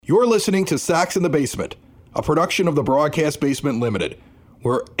You're listening to Sox in the Basement, a production of the Broadcast Basement Limited,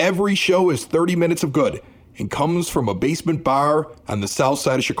 where every show is 30 minutes of good and comes from a basement bar on the south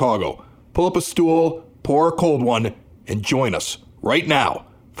side of Chicago. Pull up a stool, pour a cold one, and join us right now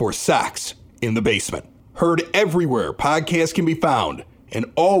for Sox in the Basement. Heard everywhere podcasts can be found, and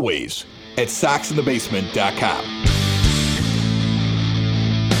always at soxinthebasement.com.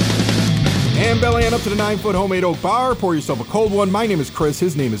 And belly on up to the 9-foot homemade oak bar. Pour yourself a cold one. My name is Chris.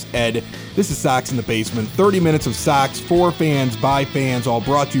 His name is Ed. This is Sox in the Basement. 30 minutes of Sox for fans, by fans, all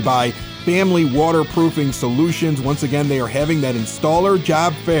brought to you by Family Waterproofing Solutions. Once again, they are having that installer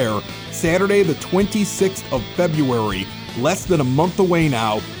job fair Saturday, the 26th of February. Less than a month away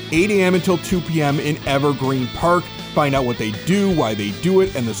now, 8 a.m. until 2 p.m. in Evergreen Park. Find out what they do, why they do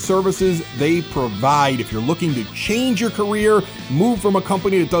it, and the services they provide. If you're looking to change your career, move from a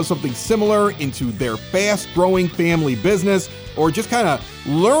company that does something similar into their fast-growing family business, or just kind of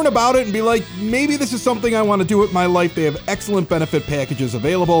learn about it and be like, maybe this is something I want to do with my life, they have excellent benefit packages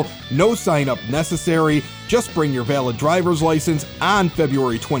available. No sign-up necessary. Just bring your valid driver's license on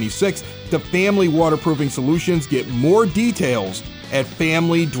February 26th to Family Waterproofing Solutions. Get more details at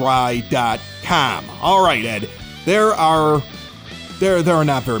familydry.com. All right, Ed. There are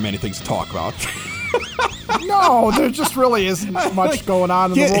not very many things to talk about. No, there just really isn't much going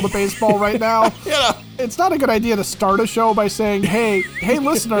on in the world of baseball right now. Yeah. It's not a good idea to start a show by saying, hey,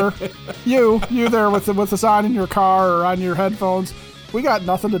 listener, you there with us on in your car or on your headphones, we got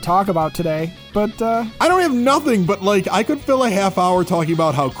nothing to talk about today. But I don't have nothing, but I could fill a half hour talking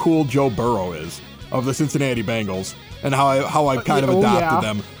about how cool Joe Burrow is of the Cincinnati Bengals and how I've kind of adopted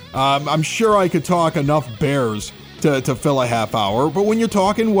them. I'm sure I could talk enough Bears to fill a half hour, but when you're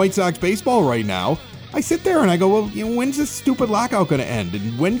talking White Sox baseball right now, I sit there and I go, well, when's this stupid lockout going to end?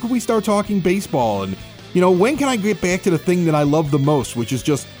 And when can we start talking baseball? And, when can I get back to the thing that I love the most, which is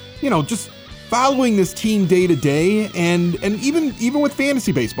just following this team day to day and even with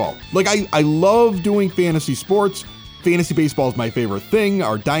fantasy baseball. I love doing fantasy sports. Fantasy baseball is my favorite thing.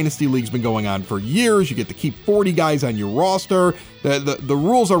 Our Dynasty League's been going on for years. You get to keep 40 guys on your roster. The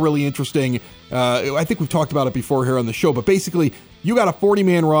rules are really interesting. I think we've talked about it before here on the show, but basically, you got a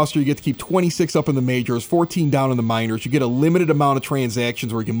 40-man roster. You get to keep 26 up in the majors, 14 down in the minors. You get a limited amount of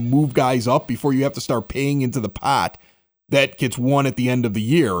transactions where you can move guys up before you have to start paying into the pot that gets won at the end of the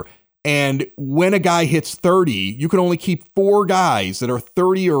year. And when a guy hits 30, you can only keep 4 guys that are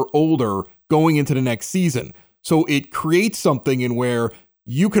 30 or older going into the next season. So it creates something in where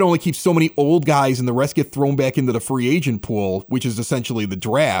you can only keep so many old guys and the rest get thrown back into the free agent pool, which is essentially the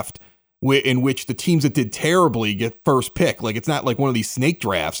draft, in which the teams that did terribly get first pick. It's not like one of these snake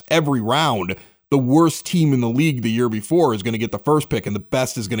drafts. Every round, the worst team in the league the year before is going to get the first pick and the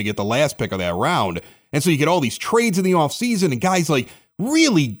best is going to get the last pick of that round. And so you get all these trades in the offseason and guys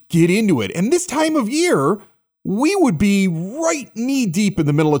really get into it. And this time of year, we would be right knee deep in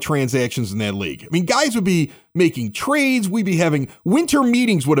the middle of transactions in that league. I mean, guys would be making trades. We'd be having winter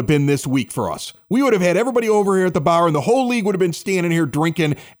meetings would have been this week for us. We would have had everybody over here at the bar and the whole league would have been standing here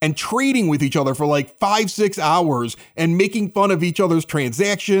drinking and trading with each other for 5-6 hours and making fun of each other's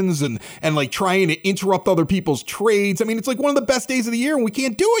transactions and trying to interrupt other people's trades. I mean, it's one of the best days of the year and we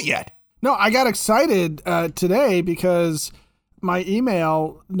can't do it yet. No, I got excited today because my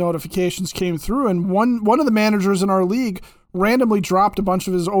email notifications came through and one of the managers in our league randomly dropped a bunch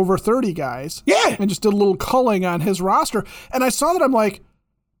of his over 30 guys. Yeah. And just did a little culling on his roster. And I saw that, I'm like,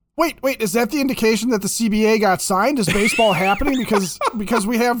 wait, is that the indication that the CBA got signed? Is baseball happening? Because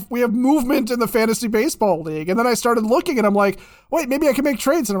we have movement in the fantasy baseball league. And then I started looking and I'm like, wait, maybe I can make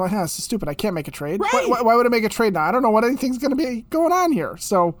trades. And I'm like, this is stupid. I can't make a trade. Right. Why would I make a trade now? I don't know what anything's going to be going on here.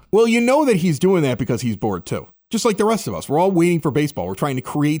 So, well, that he's doing that because he's bored too. Just like the rest of us, we're all waiting for baseball. We're trying to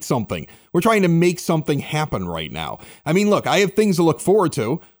create something. We're trying to make something happen right now. I mean, look, I have things to look forward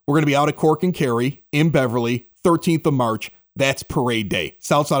to. We're going to be out at Cork and Kerry in Beverly, 13th of March. That's parade day.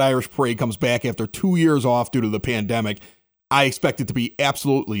 Southside Irish Parade comes back after 2 years off due to the pandemic. I expect it to be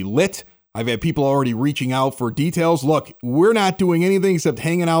absolutely lit. I've had people already reaching out for details. Look, we're not doing anything except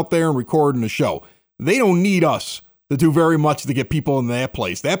hanging out there and recording a show. They don't need us to do very much to get people in that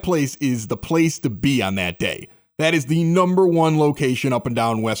place. That place is the place to be on that day. That is the number one location up and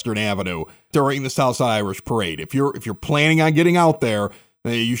down Western Avenue during the Southside Irish Parade. If you're planning on getting out there,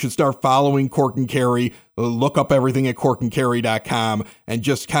 you should start following Cork and Kerry. Look up everything at corkandkerry.com and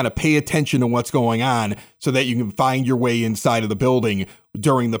just kind of pay attention to what's going on so that you can find your way inside of the building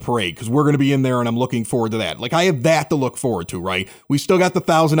during the parade, because we're going to be in there and I'm looking forward to that. I have that to look forward to, right? We still got the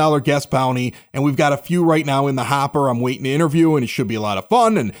 $1,000 guest bounty and we've got a few right now in the hopper I'm waiting to interview, and it should be a lot of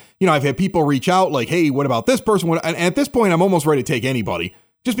fun. And, I've had people reach out hey, what about this person? And at this point, I'm almost ready to take anybody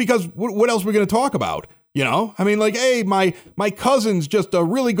just because what else are we going to talk about? You know, I mean, like, hey, my cousin's just a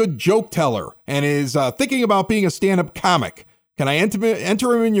really good joke teller and is thinking about being a stand-up comic. Can I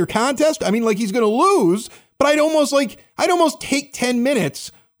enter him in your contest? I mean, like, he's going to lose, but I'd almost take 10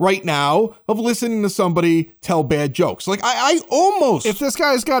 minutes right now of listening to somebody tell bad jokes. Like, I almost. If this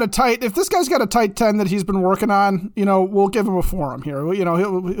guy's got a tight 10 that he's been working on, you know, we'll give him a forum here. You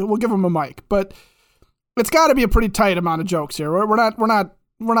know, we'll give him a mic, but it's got to be a pretty tight amount of jokes here. We're not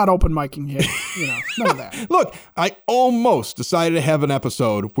open micing here. You know, none of that. Look, I almost decided to have an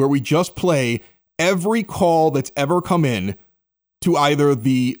episode where we just play every call that's ever come in to either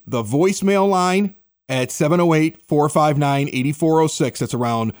the voicemail line at 708-459-8406. That's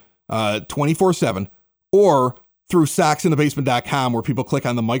around 24/7, or through saxinthebasement.com where people click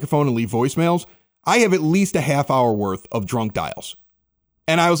on the microphone and leave voicemails. I have at least a half hour worth of drunk dials.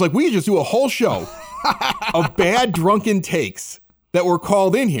 And I was like, we could just do a whole show of bad drunken takes that were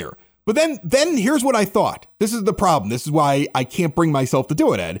called in here. But then here's what I thought. This is the problem. This is why I can't bring myself to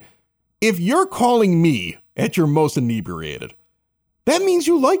do it, Ed. If you're calling me at your most inebriated, that means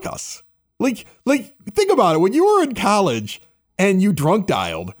you like us. Like think about it. When you were in college and you drunk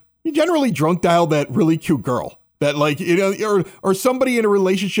dialed, you generally drunk dialed that really cute girl that, like, you know, or somebody in a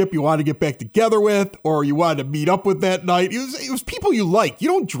relationship you wanted to get back together with, or you wanted to meet up with that night. It was people you like. You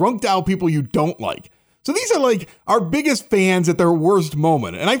don't drunk dial people you don't like. So these are like our biggest fans at their worst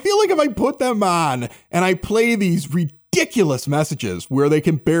moment. And I feel like if I put them on and I play these ridiculous messages where they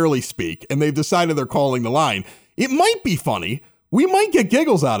can barely speak and they've decided they're calling the line, it might be funny. We might get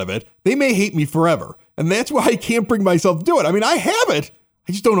giggles out of it. They may hate me forever. And that's why I can't bring myself to do it. I mean, I have it.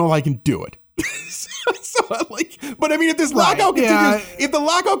 I just don't know if I can do it. But I mean, if this lockout continues, if the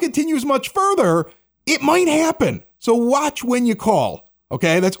lockout continues much further, it might happen. So watch when you call.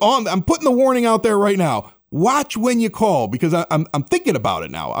 Okay, that's on. I'm putting the warning out there right now. Watch when you call, because I'm thinking about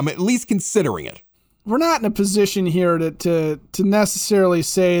it now. I'm at least considering it. We're not in a position here to necessarily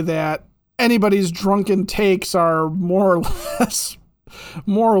say that anybody's drunken takes are more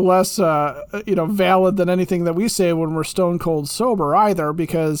or less valid than anything that we say when we're stone cold sober either,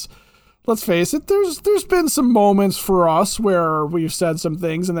 because let's face it, there's been some moments for us where we've said some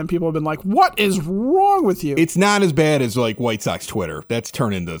things and then people have been like, what is wrong with you? It's not as bad as like White Sox Twitter. That's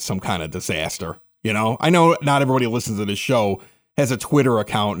turned into some kind of disaster. You know, I know not everybody who listens to this show has a Twitter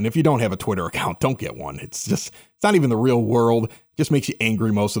account. And if you don't have a Twitter account, don't get one. It's not even the real world. It just makes you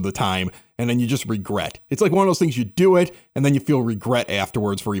angry most of the time. And then you just regret. It's like one of those things, you do it and then you feel regret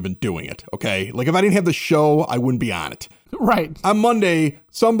afterwards for even doing it. Okay. Like if I didn't have the show, I wouldn't be on it. Right. On Monday,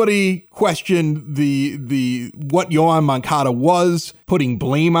 somebody questioned the what Yoan Moncada was, putting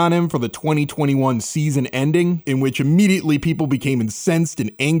blame on him for the 2021 season ending, in which immediately people became incensed and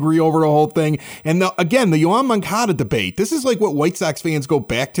angry over the whole thing. And again, the Yoan Moncada debate, this is like what White Sox fans go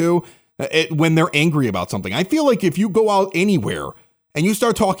back to when they're angry about something. I feel like if you go out anywhere and you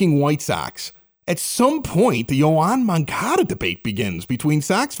start talking White Sox, at some point, the Yoan Moncada debate begins between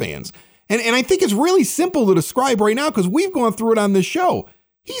Sox fans. And I think it's really simple to describe right now because we've gone through it on this show.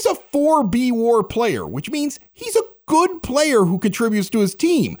 He's a 4B WAR player, which means he's a good player who contributes to his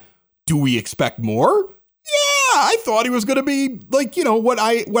team. Do we expect more? Yeah, I thought he was going to be like, you know, what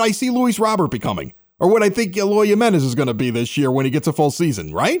I see Luis Robert becoming, or what I think Eloy Jimenez is going to be this year when he gets a full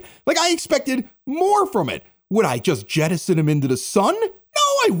season, right? Like I expected more from it. Would I just jettison him into the sun? No,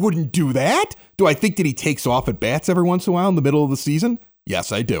 I wouldn't do that. Do I think that he takes off at bats every once in a while in the middle of the season?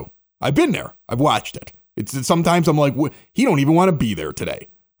 Yes, I do. I've been there. I've watched it. It's sometimes I'm like, he don't even want to be there today.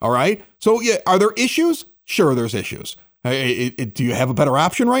 All right. So yeah, are there issues? Sure, there's issues. Do you have a better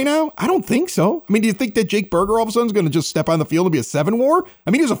option right now? I don't think so. I mean, do you think that Jake Burger all of a sudden is going to just step on the field and be a 7 WAR?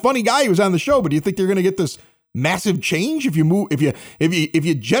 I mean, he was a funny guy. He was on the show, but do you think they're going to get this massive change if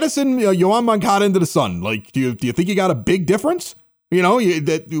you jettison Yoan Moncada into the sun? Like, do you think you got a big difference? You know,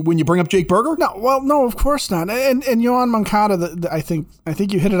 that when you bring up Jake Burger? No, of course not. And Yoan Moncada, I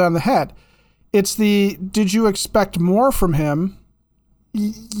think you hit it on the head. It's did you expect more from him?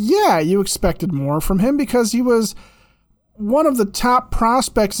 Yeah, you expected more from him because he was one of the top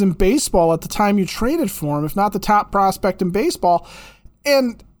prospects in baseball at the time you traded for him, if not the top prospect in baseball.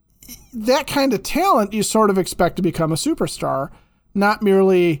 And that kind of talent you sort of expect to become a superstar, not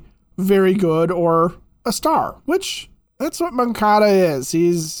merely very good or a star, which that's what Moncada is.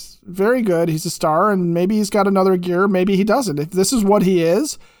 He's very good. He's a star, and maybe he's got another gear. Maybe he doesn't. If this is what he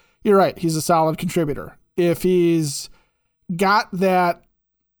is, you're right. He's a solid contributor. If he's got that,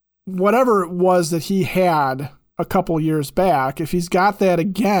 whatever it was that he had a couple years back, if he's got that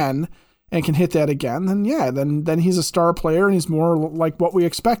again and can hit that again, then yeah, then he's a star player and he's more like what we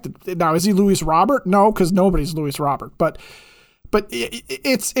expected. Now, is he Luis Robert? No, because nobody's Luis Robert. But But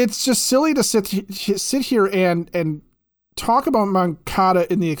it's just silly to sit here and talk about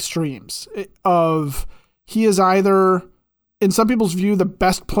Moncada in the extremes of he is either, in some people's view, the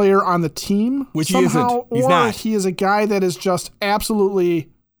best player on the team, which somehow, he isn't. He's or not. he is a guy that is just absolutely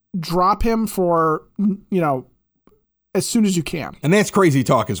drop him for, as soon as you can. And that's crazy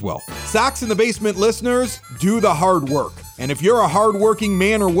talk as well. Sox in the Basement listeners, do the hard work. And if you're a hardworking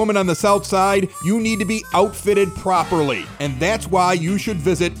man or woman on the South Side, you need to be outfitted properly. And that's why you should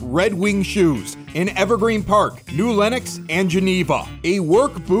visit Red Wing Shoes in Evergreen Park, New Lenox, and Geneva. A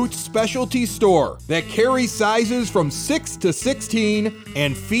work boots specialty store that carries sizes from 6 to 16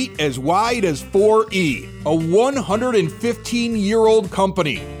 and feet as wide as 4E. A 115-year-old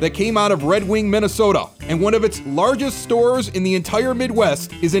company that came out of Red Wing, Minnesota, and one of its largest stores in the entire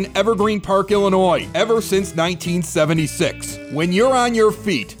Midwest is in Evergreen Park, Illinois, ever since 1976. When you're on your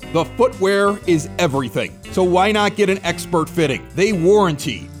feet, the footwear is everything. So why not get an expert fitting? They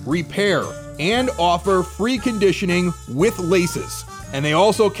warranty, repair, and offer free conditioning with laces. And they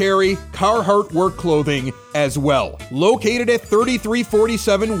also carry Carhartt work clothing as well. Located at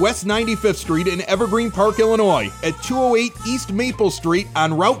 3347 West 95th Street in Evergreen Park, Illinois, at 208 East Maple Street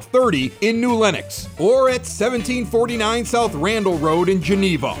on Route 30 in New Lenox, or at 1749 South Randall Road in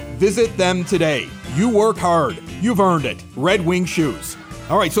Geneva. Visit them today. You work hard. You've earned it. Red Wing Shoes.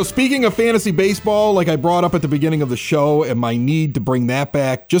 All right, so speaking of fantasy baseball, like I brought up at the beginning of the show, and my need to bring that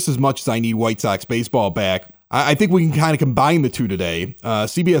back just as much as I need White Sox baseball back, I think we can kind of combine the two today.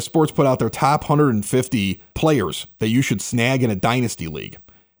 CBS Sports put out their top 150 players that you should snag in a dynasty league.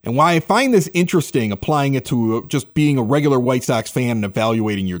 And why I find this interesting, applying it to just being a regular White Sox fan and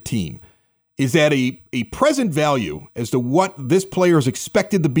evaluating your team, is that a present value as to what this player is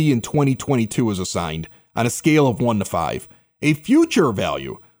expected to be in 2022 is assigned on a scale of 1 to 5. A future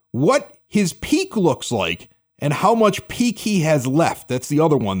value, what his peak looks like, and how much peak he has left. That's the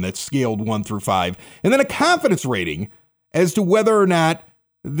other one that's scaled 1 through 5. And then a confidence rating as to whether or not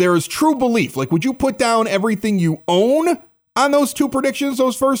there is true belief. Like, would you put down everything you own on those two predictions,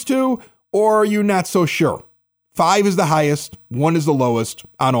 those first two, or are you not so sure? 5 is the highest, 1 is the lowest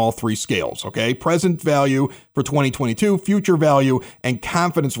on all three scales, okay? Present value for 2022, future value, and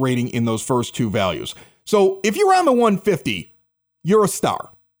confidence rating in those first two values. So if you're on the 150, you're a star.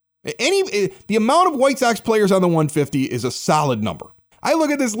 The amount of White Sox players on the 150 is a solid number. I look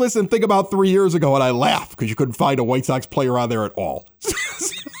at this list and think about 3 years ago and I laugh because you couldn't find a White Sox player on there at all.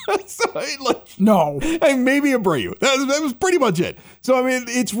 No. And maybe Abreu. That was pretty much it. So, I mean,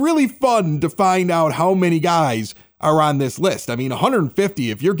 it's really fun to find out how many guys are on this list. I mean,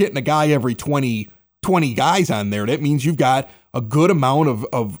 150, if you're getting a guy every 20 guys on there, that means you've got a good amount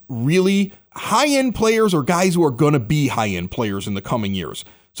of really high-end players or guys who are going to be high-end players in the coming years.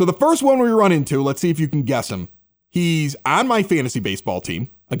 So the first one we run into, let's see if you can guess him. He's on my fantasy baseball team.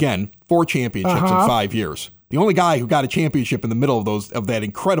 Again, 4 championships in 5 years. The only guy who got a championship in the middle of that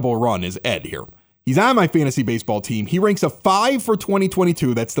incredible run is Ed here. He's on my fantasy baseball team. He ranks a 5 for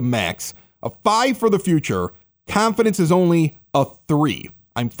 2022. That's the max. A 5 for the future. Confidence is only a 3.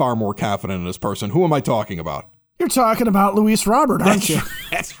 I'm far more confident in this person. Who am I talking about? You're talking about Luis Robert, aren't you?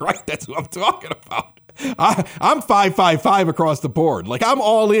 That's right. That's who I'm talking about. I'm 555 across the board. Like, I'm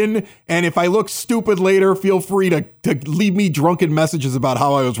all in, and if I look stupid later, feel free to leave me drunken messages about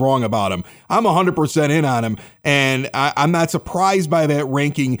how I was wrong about him. I'm 100% in on him, and I'm not surprised by that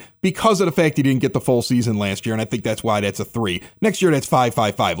ranking because of the fact he didn't get the full season last year, and I think that's why that's a 3. Next year, that's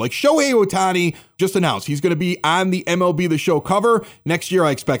 555. Like, Shohei Ohtani just announced he's going to be on the MLB The Show cover. Next year,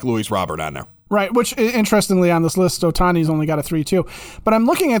 I expect Luis Robert on there. Right, which, interestingly, on this list, Ohtani's only got a 3, too. But I'm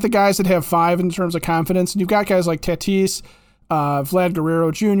looking at the guys that have 5 in terms of confidence, and you've got guys like Tatis, Vlad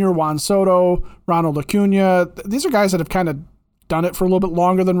Guerrero Jr., Juan Soto, Ronald Acuna. These are guys that have kind of done it for a little bit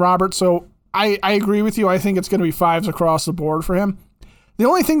longer than Robert, so I agree with you. I think it's going to be 5s across the board for him. The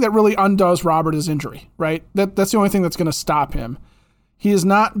only thing that really undoes Robert is injury, right? That's the only thing that's going to stop him. He is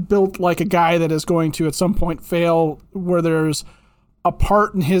not built like a guy that is going to, at some point, fail, where there's a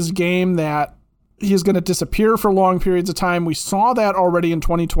part in his game that he is going to disappear for long periods of time. We saw that already in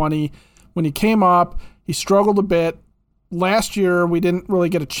 2020. When he came up, he struggled a bit. Last year, we didn't really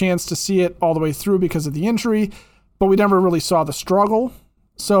get a chance to see it all the way through because of the injury, but we never really saw the struggle.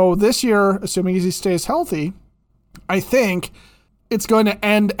 So this year, assuming he stays healthy, I think it's going to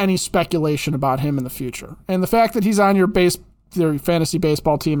end any speculation about him in the future. And the fact that he's on your fantasy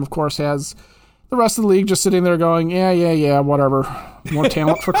baseball team, of course, has the rest of the league just sitting there going, yeah, whatever. More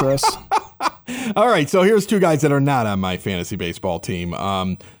talent for Chris. All right, so here's 2 guys that are not on my fantasy baseball team.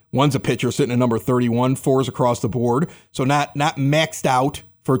 One's a pitcher sitting at number 31, 4s across the board, so not maxed out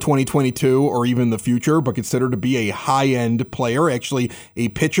for 2022 or even the future, but considered to be a high-end player, actually a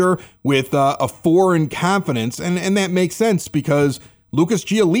pitcher with a 4 in confidence. And that makes sense because Lucas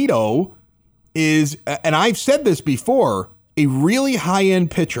Giolito is, and I've said this before, a really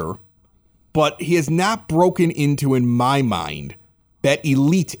high-end pitcher, but he has not broken into, in my mind, that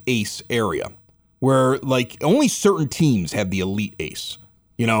elite ace area where like only certain teams have the elite ace.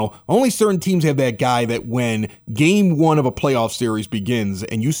 You know, only certain teams have that guy that when game 1 of a playoff series begins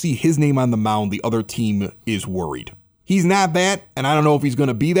and you see his name on the mound, the other team is worried. He's not that, and I don't know if he's going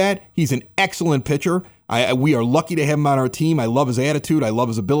to be that. He's an excellent pitcher. We are lucky to have him on our team. I love his attitude. I love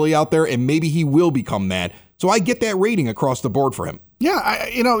his ability out there, and maybe he will become that. So I get that rating across the board for him. Yeah,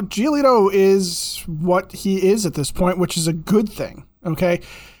 Giolito is what he is at this point, which is a good thing, okay?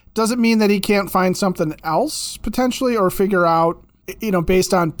 Doesn't mean that he can't find something else potentially or figure out,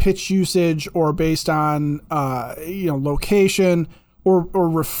 based on pitch usage or based on, location or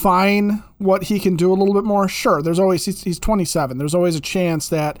refine what he can do a little bit more. Sure, there's always, he's 27. There's always a chance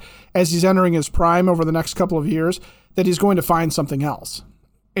that as he's entering his prime over the next couple of years, that he's going to find something else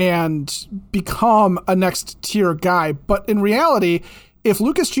and become a next tier guy. But in reality, if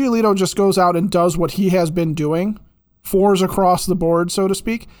Lucas Giolito just goes out and does what he has been doing, 4s across the board, so to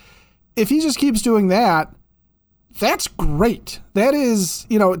speak, if he just keeps doing that, that's great. That is,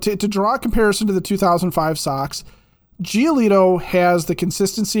 to draw a comparison to the 2005 Sox, Giolito has the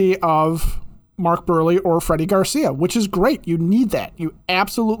consistency of Mark Buehrle or Freddie Garcia, which is great. You need that. You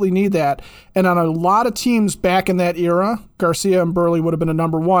absolutely need that. And on a lot of teams back in that era, Garcia and Buehrle would have been a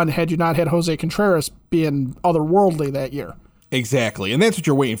number 1 had you not had Jose Contreras being otherworldly that year. Exactly, and that's what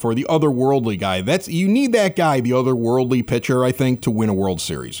you're waiting for, the otherworldly guy. You need that guy, the otherworldly pitcher, I think, to win a World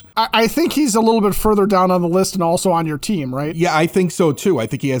Series. I think he's a little bit further down on the list and also on your team, right? Yeah, I think so, too. I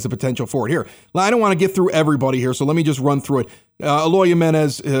think he has the potential for it. Here, I don't want to get through everybody here, so let me just run through it. Eloy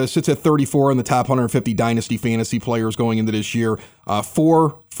Jimenez sits at 34 in the top 150 Dynasty fantasy players going into this year.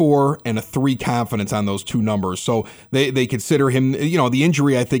 4, and a 3 confidence on those 2 numbers. So they consider him, the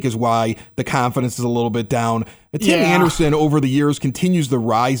injury, I think, is why the confidence is a little bit down. Tim Anderson, over the years, continues to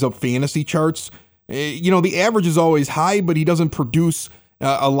rise up fantasy charts. The average is always high, but he doesn't produce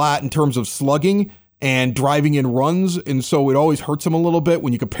a lot in terms of slugging and driving in runs, and so it always hurts him a little bit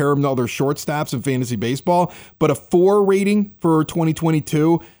when you compare him to other shortstops in fantasy baseball. But a 4 rating for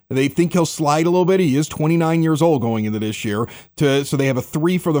 2022, they think he'll slide a little bit. He is 29 years old going into this year, so they have a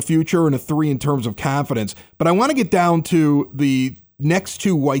 3 for the future and a 3 in terms of confidence. But I want to get down to the next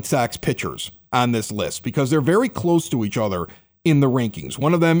 2 White Sox pitchers on this list because they're very close to each other in the rankings.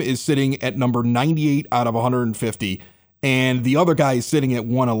 One of them is sitting at number 98 out of 150, and the other guy is sitting at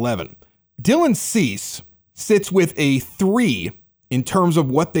 111. Dylan Cease sits with a 3 in terms of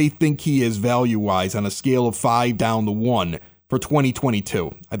what they think he is value-wise on a scale of 5 down to 1 for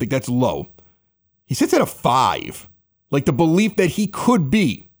 2022. I think that's low. He sits at a 5, like the belief that he could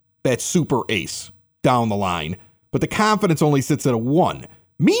be that super ace down the line, but the confidence only sits at a 1.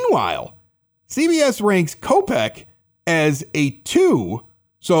 Meanwhile, CBS ranks Kopech as a 2,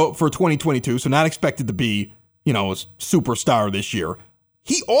 so for 2022, so not expected to be, a superstar this year.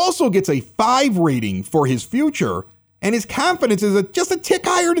 He also gets a 5 rating for his future, and his confidence is just a tick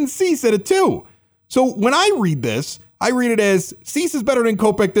higher than Cease at a 2. So when I read this, I read it as Cease is better than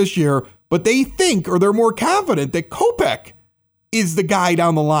Kopech this year, but they think, or they're more confident, that Kopech is the guy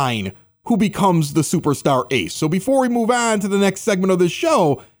down the line who becomes the superstar ace. So before we move on to the next segment of this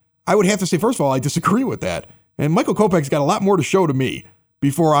show, I would have to say, first of all, I disagree with that. And Michael Kopech's got a lot more to show to me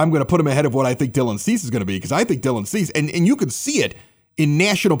before I'm going to put him ahead of what I think Dylan Cease is going to be, because I think Dylan Cease, and you can see it in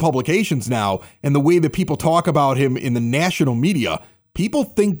national publications now, and the way that people talk about him in the national media, people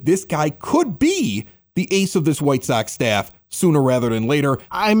think this guy could be the ace of this White Sox staff sooner rather than later.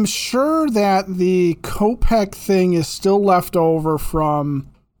 I'm sure that the Kopech thing is still left over from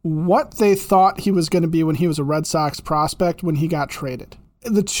what they thought he was going to be when he was a Red Sox prospect when he got traded.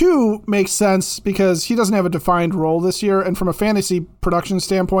 The 2 makes sense because he doesn't have a defined role this year, and from a fantasy production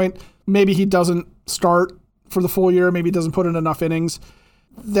standpoint, maybe he doesn't start for the full year, maybe he doesn't put in enough innings.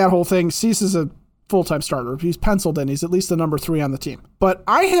 That whole thing. Cease is a full-time starter. He's penciled in. He's at least the number 3 on the team. But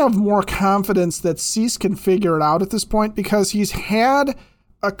I have more confidence that Cease can figure it out at this point because he's had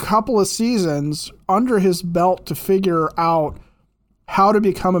a couple of seasons under his belt to figure out how to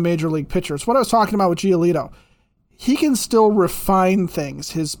become a major league pitcher. It's what I was talking about with Giolito. He can still refine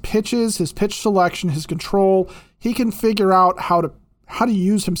things. His pitches, his pitch selection, his control. He can figure out how to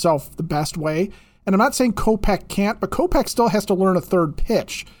use himself the best way. And I'm not saying Kopech can't, but Kopech still has to learn a third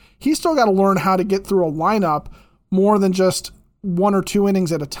pitch. He's still got to learn how to get through a lineup more than just 1 or 2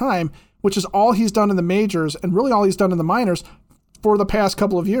 innings at a time, which is all he's done in the majors and really all he's done in the minors for the past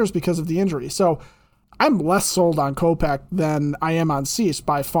couple of years because of the injury. So I'm less sold on Kopech than I am on Cease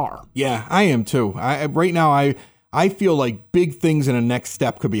by far. Yeah, I am too. Right now, I feel like big things in a next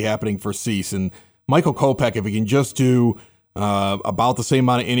step could be happening for Cease. And Michael Kopech, if he can just do about the same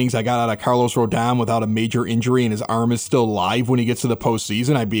amount of innings I got out of Carlos Rodon without a major injury and his arm is still live when he gets to the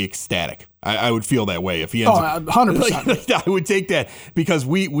postseason, I'd be ecstatic. I would feel that way if he ends up. 100%. I would take that because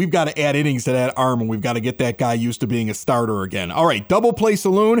we've got to add innings to that arm and we've got to get that guy used to being a starter again. All right, Double Play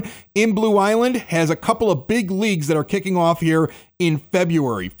Saloon in Blue Island has a couple of big leagues that are kicking off here in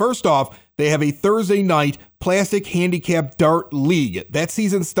February. First off, they have a Thursday night Plastic Handicap Dart League. That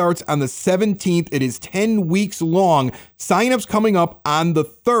season starts on the 17th. It is 10 weeks long. Signups coming up on the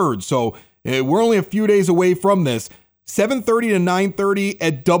 3rd. So we're only a few days away from this. 7:30 to 9:30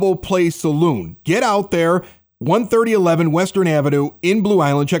 at Double Play Saloon. Get out there. 13011 Western Avenue in Blue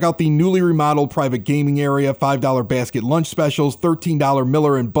Island. Check out the newly remodeled private gaming area, $5 basket lunch specials, $13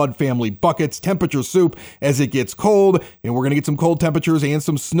 Miller and Bud family buckets, temperature soup as it gets cold. And we're going to get some cold temperatures and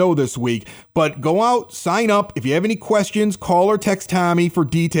some snow this week. But go out, sign up. If you have any questions, call or text Tommy for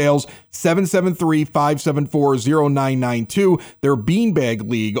details, 773-574-0992. Their Beanbag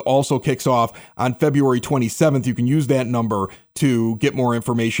League also kicks off on February 27th. You can use that number to get more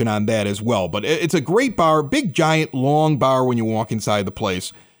information on that as well. But it's a great bar, big, giant, long bar when you walk inside the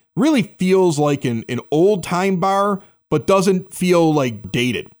place. Really feels like an old time bar, but doesn't feel like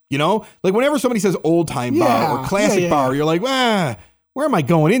dated. You know, like whenever somebody says old time bar or classic bar, you're like, where am I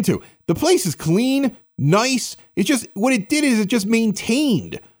going into? The place is clean, nice. It's just what it did is it just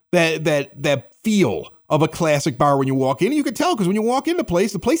maintained that feel of a classic bar when you walk in. You can tell because when you walk in the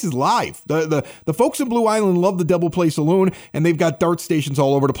place is live. The folks in Blue Island love the Double Play Saloon, and they've got dart stations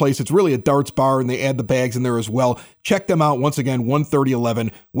all over the place. It's really a darts bar, and they add the bags in there as well. Check them out once again,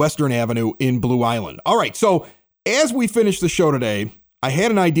 13011 Western Avenue in Blue Island. All right, so as we finish the show today, I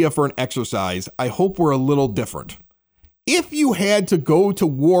had an idea for an exercise. I hope we're a little different. If you had to go to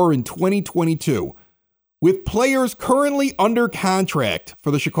war in 2022 with players currently under contract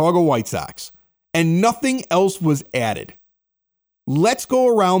for the Chicago White Sox, and nothing else was added, let's go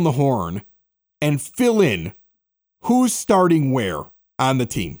around the horn and fill in who's starting where on the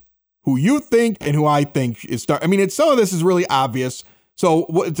team, who you think and who I think is starting. I mean, some of this is really obvious. So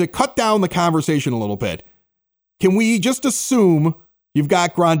to cut down the conversation a little bit, can we just assume you've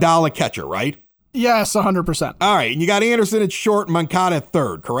got Grandal at catcher, right? Yes, 100%. All right. And you got Anderson at short and Moncada at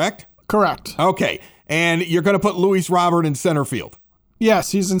third, correct? Correct. Okay. And you're going to put Luis Robert in center field.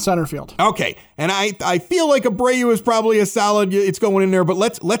 Yes, he's in center field. Okay, and I feel like Abreu is probably a solid. It's going in there, but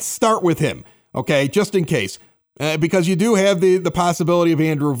let's start with him, okay, just in case, because you do have the possibility of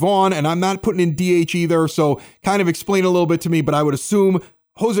Andrew Vaughn, and I'm not putting in DH either. So kind of explain a little bit to me, but I would assume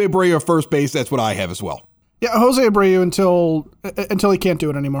Jose Abreu at first base. That's what I have as well. Yeah, Jose Abreu until he can't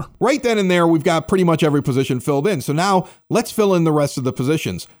do it anymore. Right then and there, we've got pretty much every position filled in. So now let's fill in the rest of the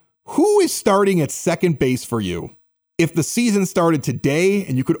positions. Who is starting at second base for you? If the season started today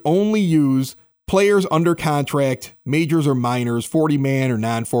and you could only use players under contract, majors or minors, 40-man or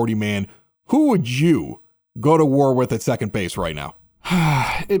non-40-man, who would you go to war with at second base right now?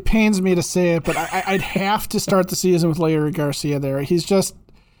 It pains me to say it, but I'd have to start the season with Larry Garcia there. He's the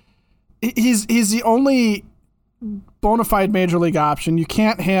only bona fide major league option. You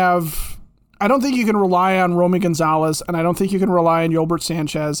can't have... I don't think you can rely on Romy Gonzalez, and I don't think you can rely on Yolbert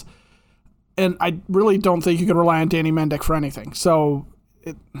Sanchez. And I really don't think you can rely on Danny Mendick for anything. So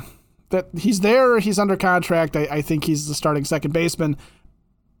that he's there, he's under contract. I think he's the starting second baseman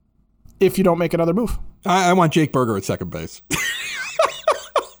if you don't make another move. I want Jake Burger at second base.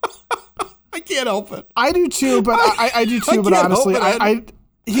 I can't help it. I do too, but I do too. But honestly,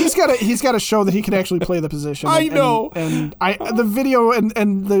 he's got to show that he can actually play the position. I know. And the video and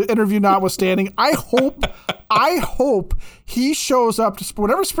the interview notwithstanding, I hope he shows up to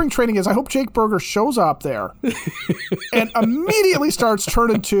whatever spring training is. I hope Jake Burger shows up there and immediately starts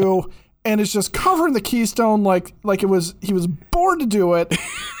turning two and is just covering the Keystone like he was born to do it.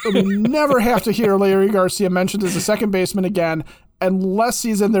 We never have to hear Larry Garcia mentioned as a second baseman again, unless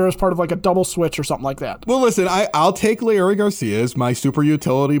he's in there as part of like a double switch or something like that. Well, listen, I'll take Larry Garcia as my super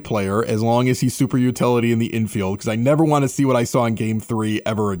utility player as long as he's super utility in the infield, because I never want to see what I saw in Game 3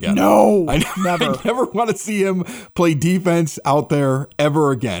 ever again. No, never. I never want to see him play defense out there ever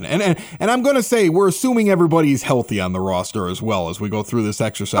again. And I'm going to say we're assuming everybody's healthy on the roster as well as we go through this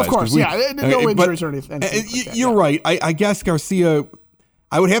exercise. Of course, no injuries or anything. You're right. I guess Garcia...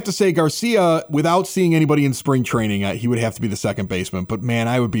 I would have to say Garcia, without seeing anybody in spring training, he would have to be the second baseman. But man,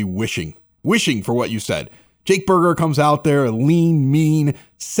 I would be wishing for what you said. Jake Burger comes out there, a lean, mean,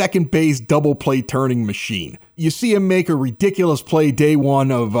 second base double play turning machine. You see him make a ridiculous play day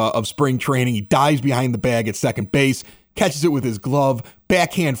one of spring training. He dives behind the bag at second base, catches it with his glove,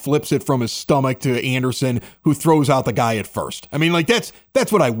 backhand flips it from his stomach to Anderson, who throws out the guy at first. I mean, like that's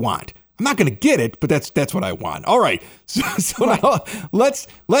what I want. I'm not going to get it, but that's what I want. All right, so now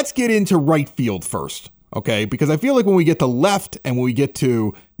let's get into right field first, okay? Because I feel like when we get to left and when we get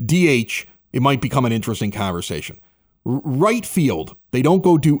to DH, it might become an interesting conversation. Right field, they don't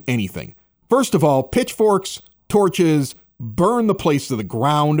go do anything. First of all, pitchforks, torches, burn the place to the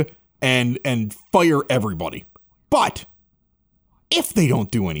ground, and fire everybody. But if they don't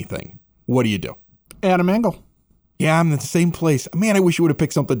do anything, what do? Adam Engel. Yeah, I'm in the same place. Man, I wish you would have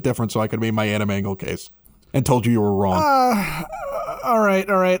picked something different so I could have made my Adam Engel case and told you were wrong. All right.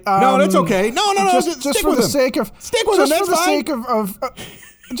 No, that's okay. No. Just for the sake of stick with him. That's fine.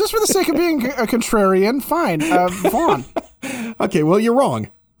 Just for the sake of being a contrarian, fine. Vaughn. Okay, well, you're wrong.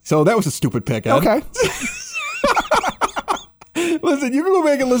 So that was a stupid pick, Ed. Okay. Listen, you can go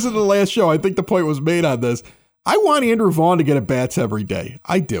back and listen to the last show. I think the point was made on this. I want Andrew Vaughn to get at bats every day.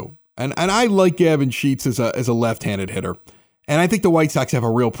 I do. And I like Gavin Sheets as a left-handed hitter. And I think the White Sox have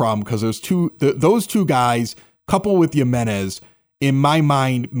a real problem because those two guys, coupled with Jimenez, in my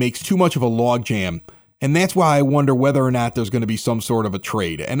mind, makes too much of a logjam. And that's why I wonder whether or not there's going to be some sort of a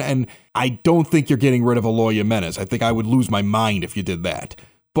trade. And I don't think you're getting rid of Eloy Jimenez. I think I would lose my mind if you did that.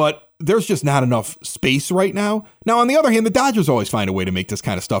 But there's just not enough space right now. Now, on the other hand, the Dodgers always find a way to make this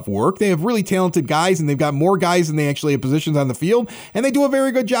kind of stuff work. They have really talented guys, and they've got more guys than they actually have positions on the field. And they do a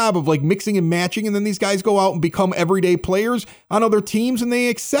very good job of like mixing and matching. And then these guys go out and become everyday players on other teams, and they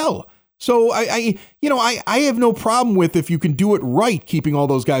excel. So I have no problem with if you can do it right, keeping all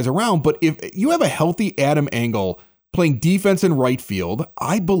those guys around. But if you have a healthy Adam Engel playing defense in right field,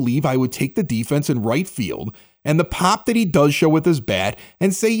 I believe I would take the defense in right field and the pop that he does show with his bat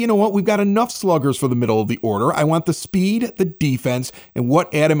and say, you know what, we've got enough sluggers for the middle of the order. I want the speed, the defense, and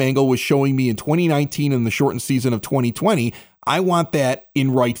what Adam Engel was showing me in 2019 and the shortened season of 2020. I want that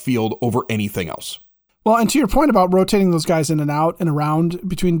in right field over anything else. Well, and to your point about rotating those guys in and out and around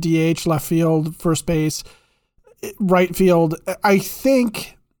between DH, left field, first base, right field, I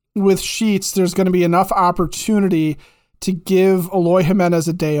think with Sheets, there's going to be enough opportunity to give Eloy Jimenez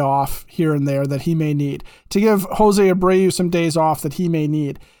a day off here and there that he may need, to give Jose Abreu some days off that he may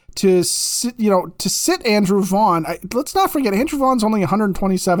need, to sit Andrew Vaughn. Let's not forget, Andrew Vaughn's only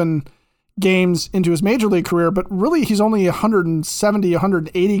 127 games into his major league career, but really he's only 170,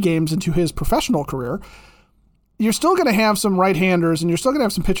 180 games into his professional career. You're still going to have some right-handers and you're still going to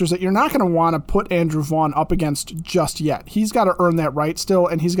have some pitchers that you're not going to want to put Andrew Vaughn up against just yet. He's got to earn that right still,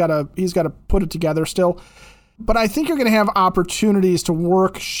 and he's got to put it together still. But I think you're going to have opportunities to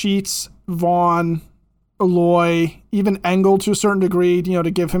work Sheets, Vaughn, Eloy, even Engel to a certain degree,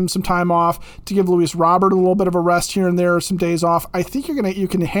 to give him some time off, to give Luis Robert a little bit of a rest here and there, some days off. I think you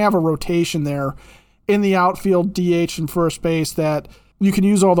can have a rotation there in the outfield, DH, and first base that you can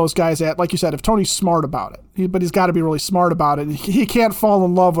use all those guys at. Like you said, if Tony's smart about it, but he's got to be really smart about it. He can't fall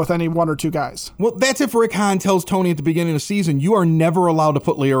in love with any one or two guys. Well, that's if Rick Hahn tells Tony at the beginning of the season, you are never allowed to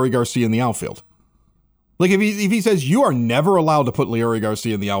put Leury Garcia in the outfield. Like if he says you are never allowed to put Leury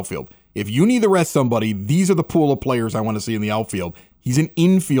Garcia in the outfield. If you need to rest somebody, these are the pool of players I want to see in the outfield. He's an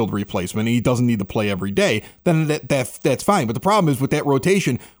infield replacement, and he doesn't need to play every day. Then that's fine. But the problem is with that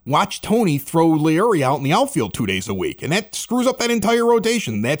rotation, watch Tony throw Leury out in the outfield 2 days a week, and that screws up that entire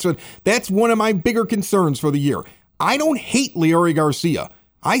rotation. That's one of my bigger concerns for the year. I don't hate Leury Garcia.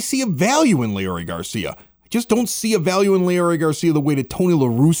 I see a value in Leury Garcia. Just don't see a value in Leury Garcia the way that Tony La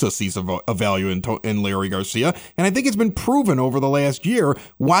Russa sees a value in Leury Garcia. And I think it's been proven over the last year,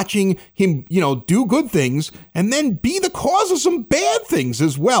 watching him, do good things and then be the cause of some bad things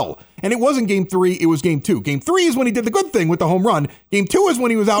as well. And it wasn't game 3, it was game 2. Game 3 is when he did the good thing with the home run. Game 2 is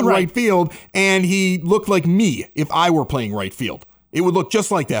when he was out in right field and he looked like me if I were playing right field. It would look just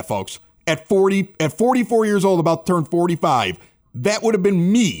like that, folks. At 44 years old, about to turn 45, that would have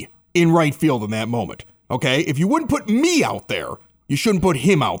been me in right field in that moment. Okay, if you wouldn't put me out there, you shouldn't put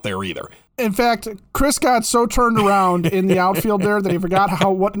him out there either. In fact, Chris got so turned around in the outfield there that he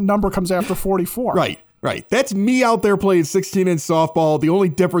forgot what number comes after 44. Right. That's me out there playing 16-inch softball. The only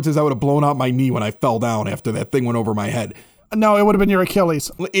difference is I would have blown out my knee when I fell down after that thing went over my head. No, it would have been your Achilles.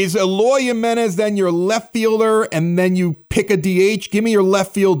 Is Eloy Jimenez then your left fielder and then you pick a DH? Give me your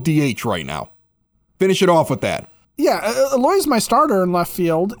left field DH right now. Finish it off with that. Yeah, Eloy's my starter in left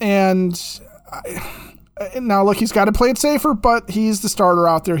field, and now, look, he's got to play it safer, but he's the starter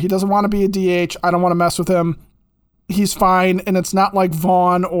out there. He doesn't want to be a DH. I don't want to mess with him. He's fine, and it's not like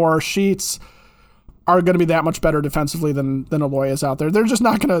Vaughn or Sheets are going to be that much better defensively than Eloy is out there. They're just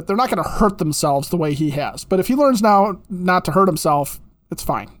not going to hurt themselves the way he has. But if he learns now not to hurt himself, it's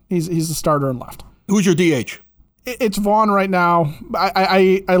fine. He's the starter in left. Who's your DH? It's Vaughn right now.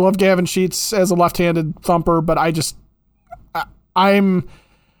 I love Gavin Sheets as a left-handed thumper, but I'm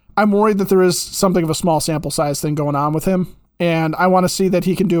worried that there is something of a small sample size thing going on with him, and I want to see that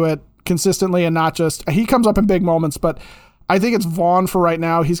he can do it consistently and not just he comes up in big moments. But I think it's Vaughn for right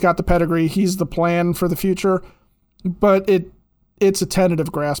now. He's got the pedigree. He's the plan for the future, but it's a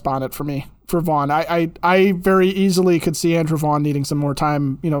tentative grasp on it for me for Vaughn. I very easily could see Andrew Vaughn needing some more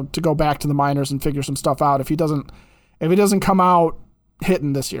time, to go back to the minors and figure some stuff out if he doesn't come out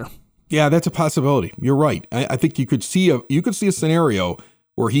hitting this year. Yeah, that's a possibility. You're right. I think you could see a scenario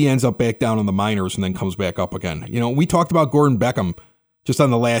where he ends up back down in the minors and then comes back up again. We talked about Gordon Beckham just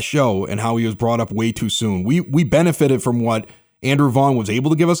on the last show and how he was brought up way too soon. We benefited from what Andrew Vaughn was able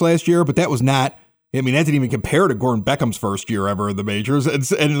to give us last year, but that was not, that didn't even compare to Gordon Beckham's first year ever in the majors.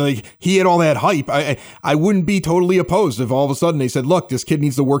 And like, he had all that hype. I wouldn't be totally opposed if all of a sudden they said, look, this kid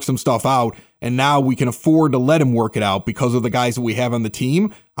needs to work some stuff out, and now we can afford to let him work it out because of the guys that we have on the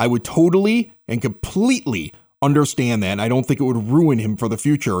team. I would totally and completely understand that. And I don't think it would ruin him for the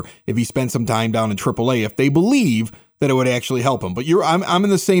future if he spent some time down in AAA, if they believe that it would actually help him. But I'm in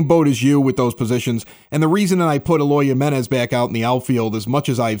the same boat as you with those positions. And the reason that I put Eloy Jimenez back out in the outfield, as much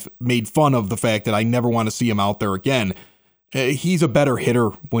as I've made fun of the fact that I never want to see him out there again, he's a better hitter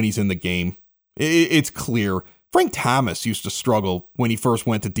when he's in the game. It's clear. Frank Thomas used to struggle when he first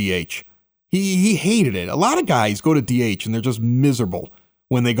went to DH. He hated it. A lot of guys go to DH and they're just miserable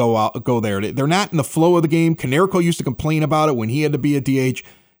when they go there. They're not in the flow of the game. Konerko used to complain about it when he had to be a DH.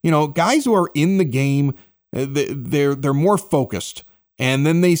 Guys who are in the game, they're more focused, and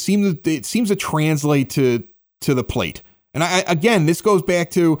then it seems to translate to the plate. And again, this goes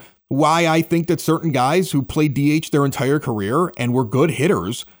back to why I think that certain guys who played DH their entire career and were good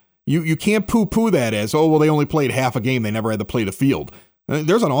hitters, you can't poo-poo that as, oh, well, they only played half a game, they never had to play the field.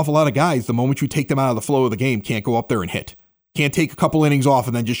 There's an awful lot of guys, the moment you take them out of the flow of the game, can't go up there and hit. Can't take a couple innings off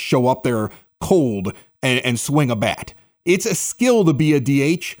and then just show up there cold and swing a bat. It's a skill to be a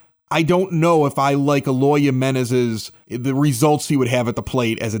DH. I don't know if I like Eloy Jimenez's, the results he would have at the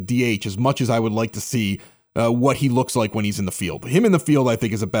plate as a DH as much as I would like to see what he looks like when he's in the field. Him in the field, I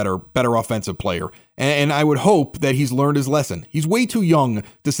think, is a better offensive player. And I would hope that he's learned his lesson. He's way too young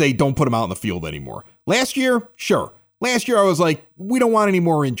to say, don't put him out in the field anymore. Last year, sure. Last year, I was like, we don't want any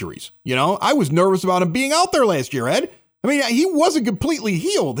more injuries. I was nervous about him being out there last year, Ed. He wasn't completely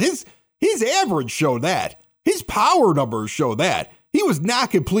healed. His average showed that. His power numbers show that. He was not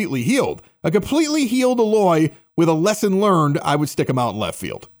completely healed. A completely healed Eloy with a lesson learned, I would stick him out in left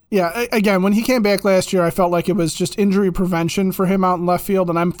field. Yeah, again, when he came back last year, I felt like it was just injury prevention for him out in left field,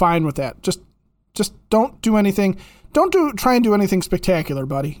 and I'm fine with that. Just don't do anything. Try and do anything spectacular,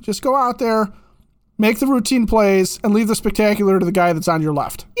 buddy. Just go out there, make the routine plays, and leave the spectacular to the guy that's on your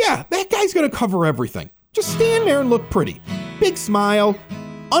left. Yeah, that guy's going to cover everything. Just stand there and look pretty. Big smile,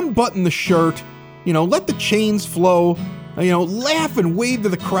 unbutton the shirt, let the chains flow, laugh and wave to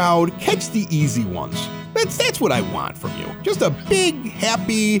the crowd, catch the easy ones. That's what I want from you. Just a big,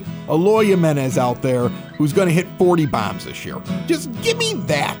 happy Eloy Jimenez out there who's going to hit 40 bombs this year. Just give me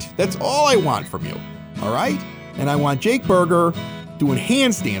that. That's all I want from you. All right? And I want Jake Burger doing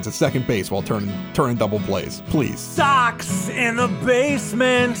handstands at second base while turning double plays. Please. Sox in the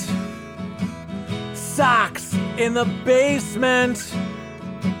basement. Sox in the basement.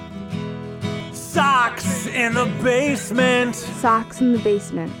 Sox in the basement. Sox in the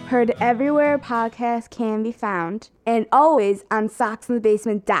Basement. Heard everywhere podcasts can be found, and always on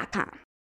soxinthebasement.com.